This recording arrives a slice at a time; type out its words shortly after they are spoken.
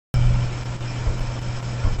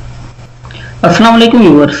Assalamu alaikum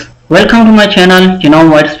viewers, welcome to my channel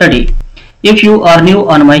Genome Wide Study. If you are new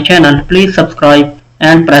on my channel, please subscribe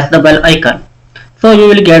and press the bell icon so you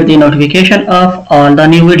will get the notification of all the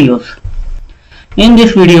new videos. In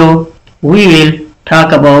this video, we will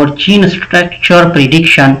talk about gene structure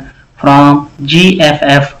prediction from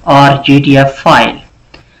GFF or GTF file.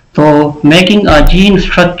 So making a gene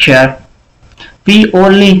structure, we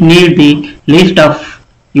only need the list of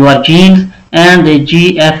your genes and the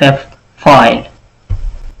GFF file.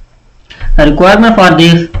 The requirement for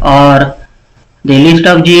this are the list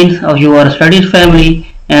of genes of your studies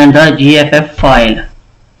family and the GFF file.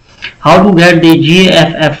 How to get the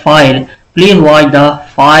GFF file? Please watch the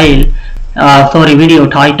video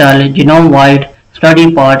title Genome Wide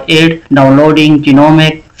Study Part 8 Downloading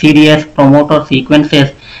Genomic Series Promoter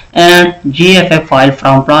Sequences and GFF file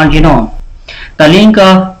from plant genome. The link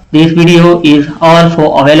of this video is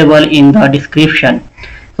also available in the description.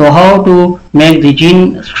 So how to make the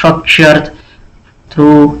gene structures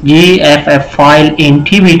through GFF file in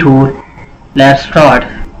TBTool? Let's start.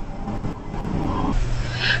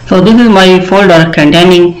 So this is my folder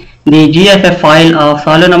containing the GFF file of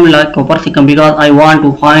Solanum lycopersicum because I want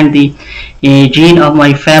to find the gene of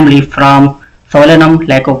my family from Solanum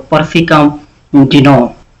lycopersicum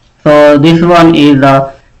genome. So this one is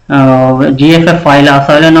the GFF file of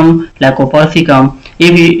Solanum lycopersicum.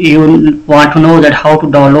 If you want to know that how to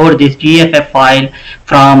download this GFF file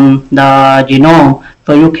from the genome,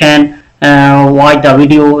 so you can watch the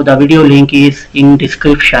video. The video link is in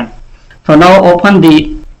description. So now open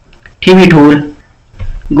the TBTool,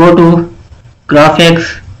 go to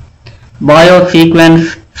graphics,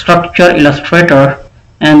 biosequence structure illustrator,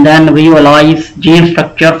 and then visualize gene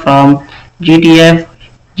structure from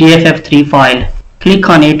GFF3 file. Click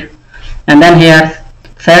on it, and then here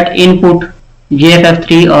set input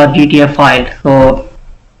GFF3 or GTF file. So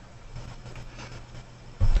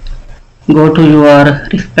go to your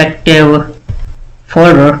respective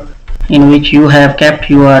folder in which you have kept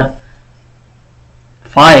your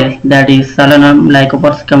file, that is Solanum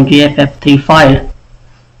lycopersicum GFF3 file,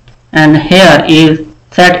 and here is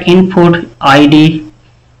set input ID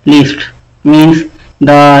list, means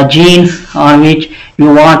the genes on which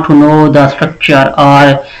you want to know the structure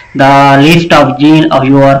or the list of genes of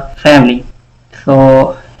your family.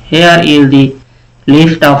 So here is the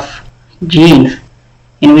list of genes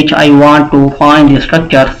in which I want to find the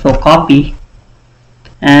structure. So copy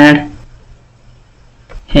and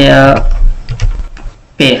here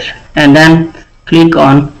paste, and then click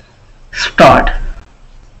on start.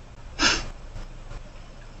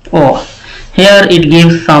 Oh, here it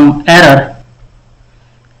gives some error,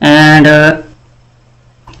 and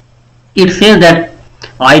it says that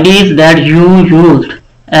IDs that you used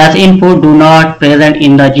as input do not present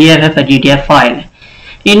in the GFF or GTF file.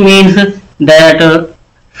 It means that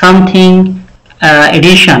something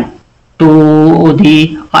addition to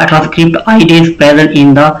the transcript IDs present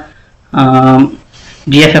in the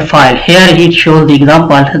GFF file. Here it shows the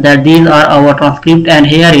example that these are our transcript, and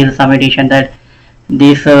here is some addition, that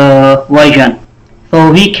this version. So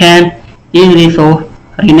we can easily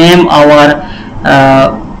rename our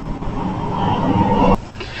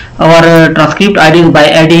transcript IDs by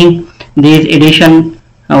adding these addition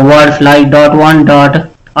words like .1,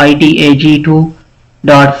 .itag2,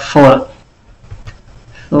 .4.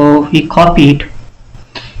 So we copy it,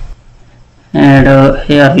 and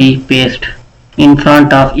here we paste in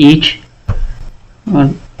front of each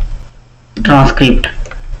transcript.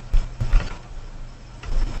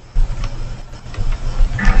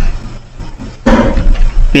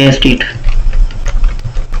 Paste it.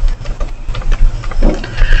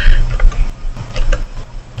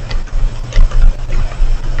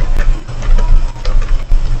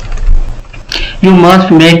 You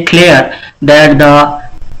must make clear that the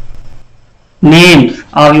names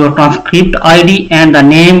of your transcript ID and the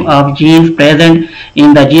name of genes present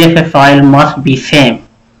in the GFF file must be same.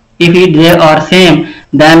 If they are same,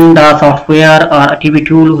 then the software or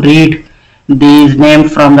TBTool read these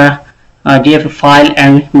names from the GFF file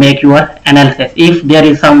and make your analysis. If there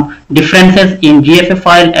is some differences in GFF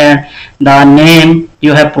file and the name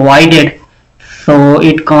you have provided, so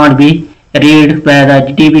it can't be read by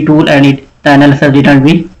the TBTool, and the analysis didn't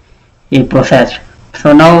be processed.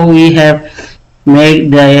 So now we have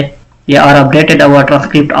made updated our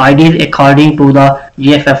transcript IDs according to the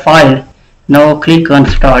GFF file. Now click on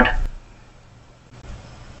start.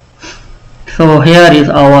 So here is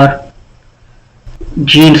our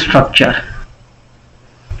gene structure.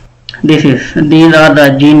 These are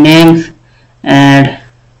the gene names, and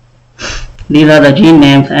these are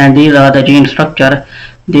the gene structure.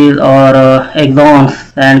 these are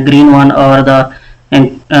exons, and green one are the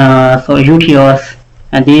UTRs,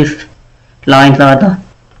 and these lines are the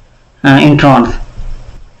introns.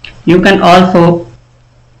 You can also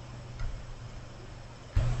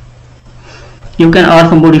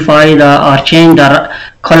modify or change the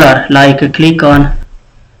color, like click on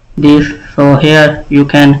this. So here you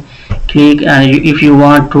can click, and if you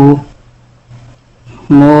want to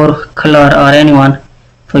more color or anyone,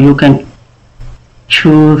 so you can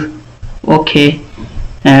choose OK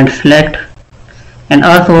and select. And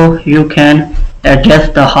also you can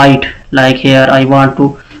adjust the height, like here I want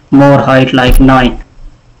to more height, like 9,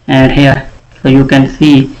 and here, so you can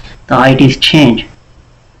see the height is changed.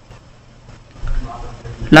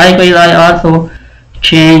 Likewise, I also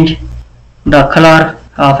change the color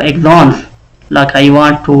of exons, like I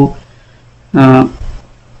want to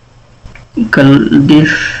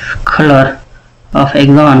this color of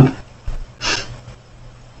exon,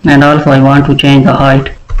 and also I want to change the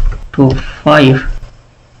height to 5.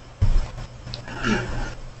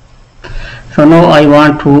 So now I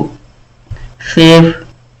want to save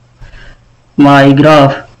my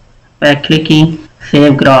graph by clicking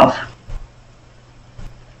save graph,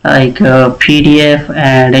 like PDF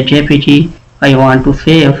and JPG. I want to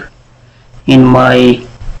save in my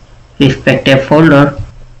respective folder.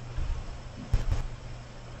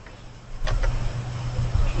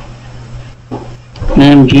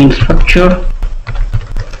 Name gene structure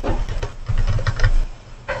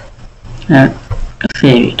and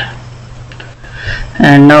save it.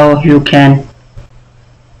 And now you can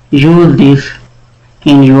use this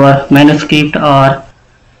in your manuscript or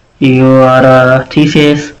your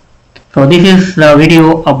thesis. So this is the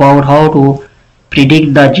video about how to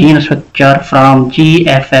predict the gene structure from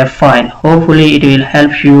GFF file. Hopefully it will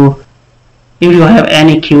help you. If you have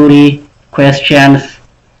any query, questions,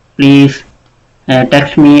 please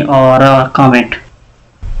text me or comment.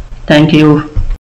 Thank you.